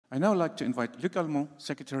I now like to invite Luc Allemand,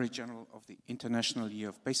 Secretary General of the International Year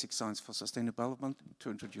of Basic Science for Sustainable Development, to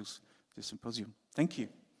introduce the symposium. Thank you.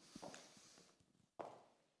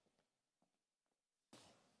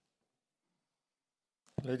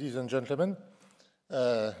 Ladies and gentlemen,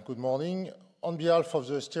 good morning. On behalf of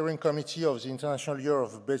the Steering Committee of the International Year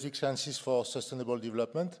of Basic Sciences for Sustainable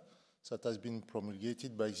Development, that has been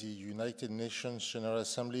promulgated by the United Nations General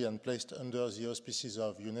Assembly and placed under the auspices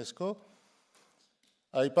of UNESCO,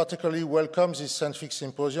 I particularly welcome this scientific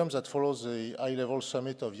symposium that follows the high-level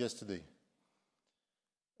summit of yesterday.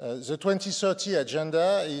 The 2030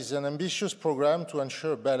 Agenda is an ambitious program to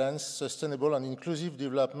ensure balanced, sustainable, and inclusive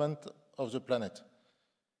development of the planet.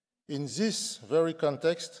 In this very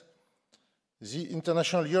context, the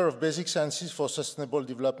International Year of Basic Sciences for Sustainable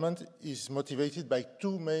Development is motivated by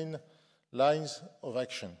two main lines of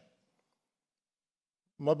action.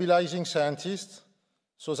 Mobilizing scientists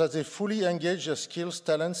so that they fully engage their skills,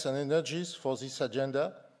 talents, and energies for this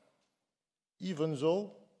agenda, even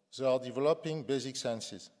though they are developing basic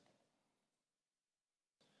sciences.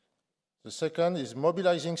 The second is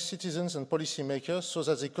mobilizing citizens and policymakers so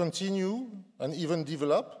that they continue and even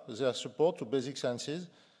develop their support to basic sciences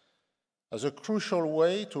as a crucial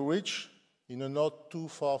way to reach, in a not too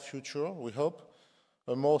far future, we hope,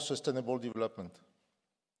 a more sustainable development.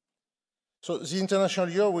 So the International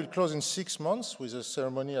Year will close in 6 months with a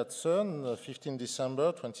ceremony at CERN, 15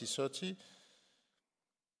 December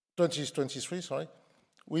 2023.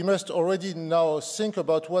 We must already now think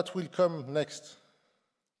about what will come next.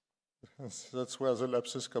 That's where the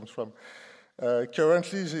lapsus comes from.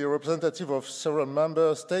 Currently, the representative of several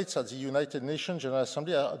member states at the United Nations General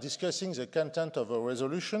Assembly are discussing the content of a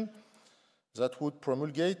resolution that would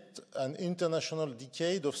promulgate an international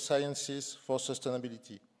decade of sciences for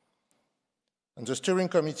sustainability. And the Steering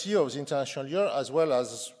Committee of the International Year, as well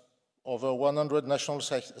as over 100 national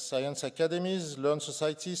science academies, learned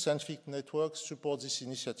societies, scientific networks, support this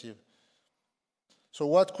initiative. So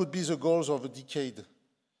what could be the goals of a decade?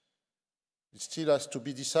 It still has to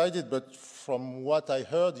be decided, but from what I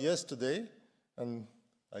heard yesterday, and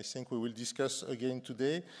I think we will discuss again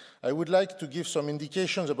today, I would like to give some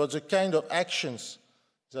indications about the kind of actions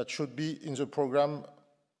that should be in the program,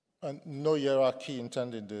 and no hierarchy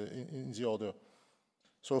intended in the order.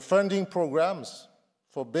 So funding programs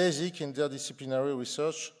for basic interdisciplinary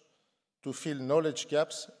research to fill knowledge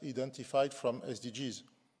gaps identified from SDGs.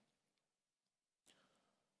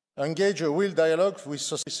 Engage a real dialogue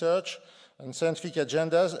with research and scientific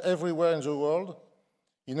agendas everywhere in the world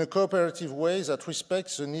in a cooperative way that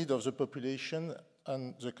respects the need of the population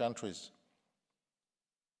and the countries.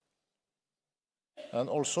 And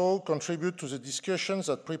also contribute to the discussions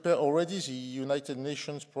that prepare already the United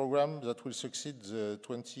Nations program that will succeed the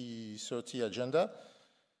 2030 Agenda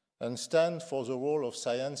and stand for the role of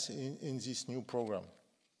science in this new program.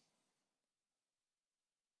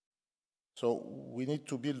 So we need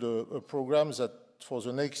to build a program that for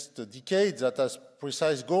the next decade that has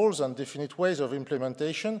precise goals and definite ways of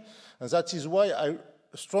implementation. And that is why I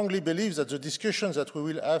strongly believe that the discussions that we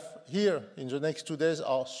will have here in the next 2 days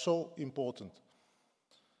are so important.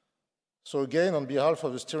 So again, on behalf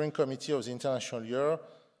of the Steering Committee of the International Year,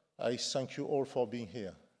 I thank you all for being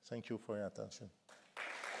here. Thank you for your attention.